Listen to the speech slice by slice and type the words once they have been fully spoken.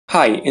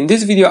Hi, in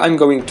this video I'm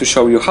going to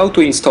show you how to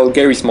install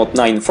Garry's Mod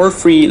 9 for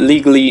free,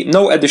 legally,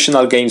 no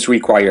additional games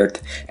required,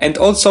 and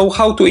also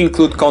how to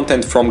include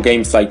content from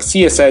games like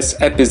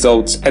CSS,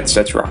 episodes,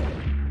 etc.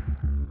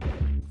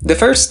 The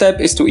first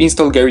step is to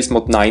install Garry's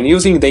Mod 9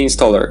 using the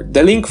installer.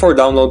 The link for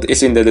download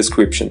is in the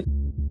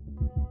description.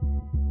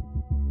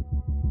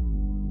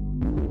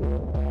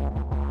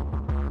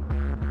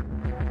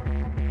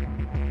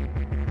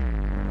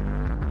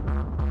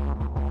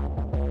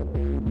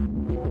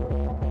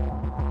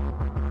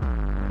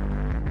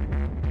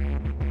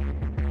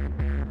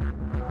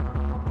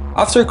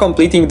 After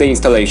completing the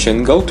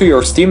installation, go to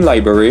your Steam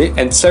library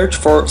and search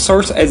for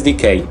Source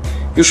SDK.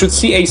 You should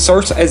see a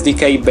Source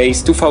SDK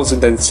base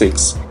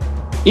 2006.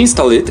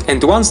 Install it,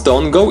 and once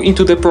done, go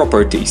into the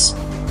properties.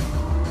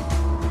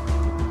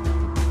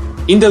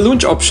 In the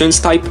launch options,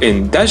 type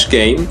in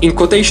 -game, in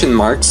quotation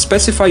marks,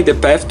 specify the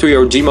path to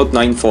your GMod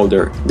 9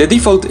 folder. The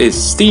default is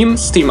Steam,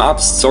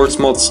 steamapps, source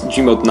mods,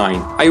 GMod 9.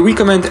 I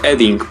recommend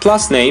adding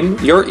 +name,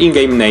 your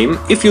in-game name,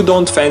 if you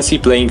don't fancy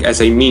playing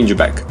as a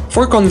mingebag.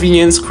 For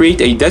convenience,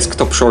 create a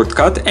desktop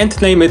shortcut and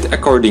name it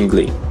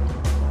accordingly.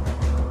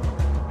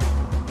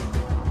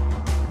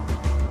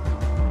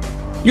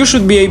 You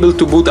should be able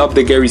to boot up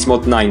the Garry's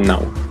Mod 9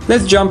 now.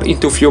 Let's jump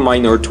into few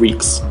minor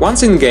tweaks.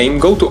 Once in game,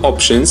 go to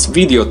Options,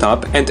 Video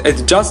tab and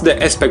adjust the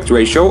aspect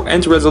ratio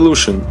and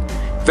resolution.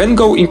 Then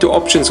go into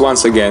Options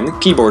once again,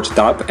 Keyboard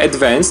tab,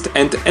 Advanced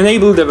and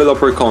Enable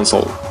Developer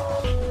Console.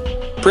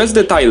 Press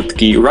the tilde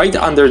key right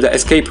under the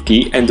Escape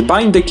key and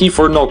bind the key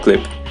for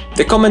noclip.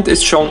 The command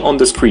is shown on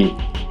the screen.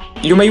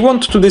 You may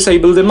want to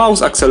disable the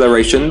mouse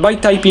acceleration by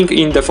typing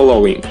in the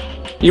following.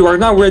 You are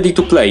now ready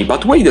to play,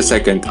 but wait a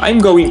second, I'm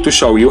going to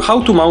show you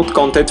how to mount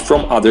content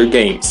from other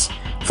games.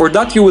 For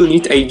that you will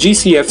need a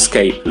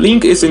GCFScape,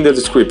 link is in the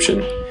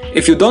description.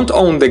 If you don't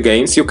own the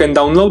games, you can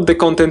download the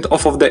content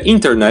off of the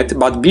internet,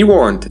 but be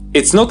warned,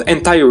 it's not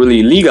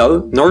entirely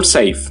legal nor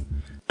safe.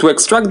 To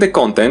extract the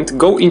content,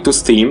 go into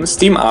Steam,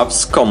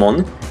 steamapps,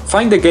 common,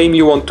 find the game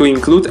you want to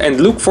include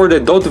and look for the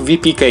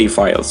 .vpk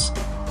files.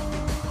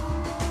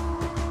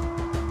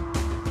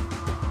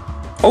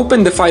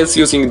 Open the files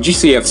using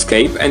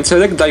GCFScape and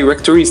select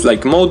directories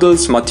like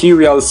models,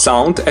 materials,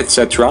 sound,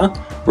 etc.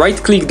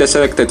 Right-click the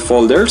selected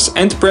folders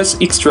and press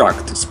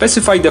Extract.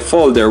 Specify the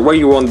folder where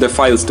you want the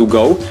files to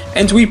go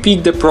and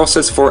repeat the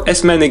process for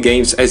as many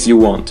games as you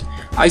want.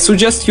 I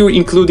suggest you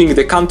including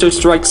the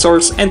Counter-Strike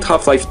source and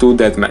Half-Life 2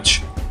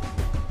 Deathmatch.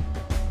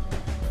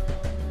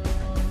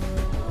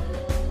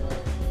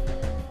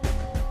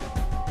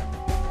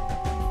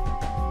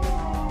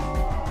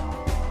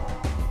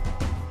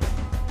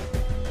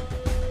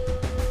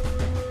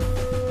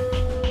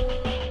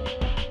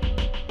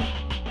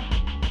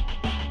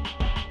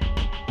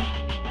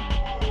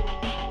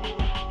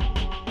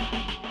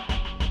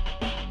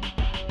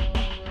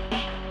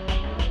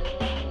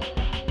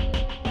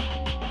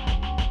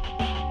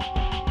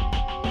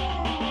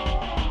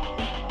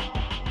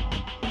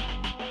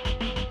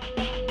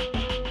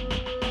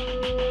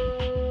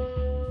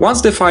 Once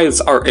the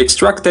files are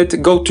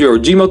extracted, go to your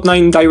GMod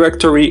 9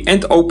 directory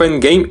and open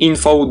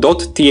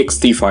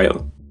gameinfo.txt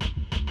file.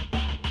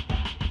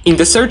 In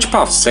the search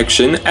paths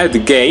section,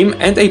 add game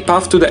and a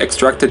path to the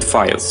extracted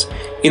files.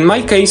 In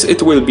my case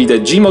it will be the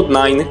GMod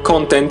 9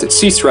 content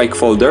C-Strike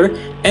folder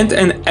and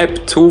an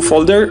ep2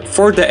 folder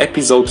for the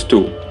episode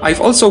 2. I've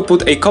also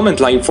put a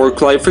comment line for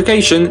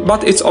clarification,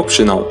 but it's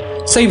optional.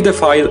 Save the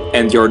file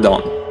and you're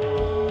done.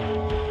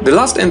 The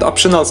last and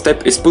optional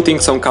step is putting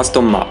some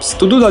custom maps.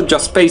 To do that,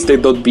 just paste the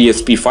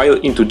 .bsp file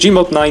into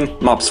GMod 9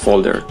 maps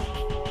folder.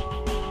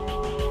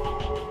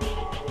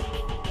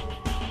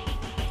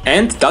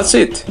 And that's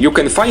it! You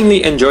can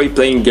finally enjoy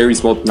playing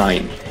Garry's Mod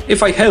 9.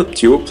 If I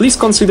helped you, please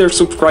consider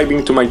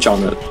subscribing to my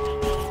channel.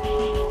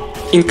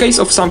 In case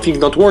of something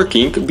not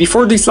working,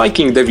 before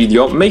disliking the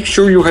video, make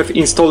sure you have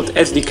installed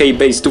SDK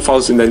base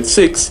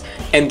 2006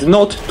 and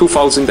not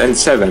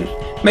 2007.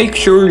 Make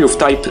sure you've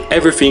typed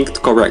everything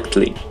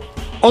correctly.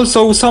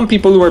 Also, some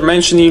people were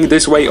mentioning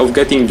this way of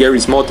getting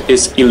Garry's Mod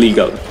is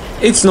illegal.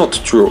 It's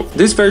not true.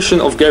 This version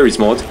of Garry's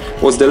Mod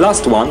was the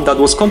last one that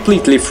was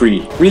completely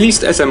free,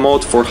 released as a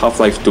mod for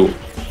Half-Life 2.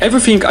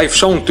 Everything I've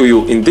shown to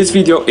you in this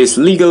video is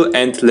legal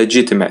and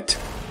legitimate.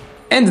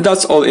 And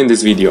that's all in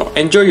this video.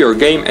 Enjoy your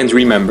game and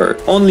remember,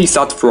 only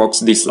sad frogs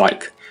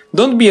dislike.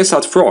 Don't be a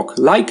sad frog,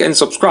 like and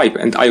subscribe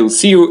and I will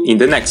see you in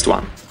the next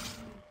one.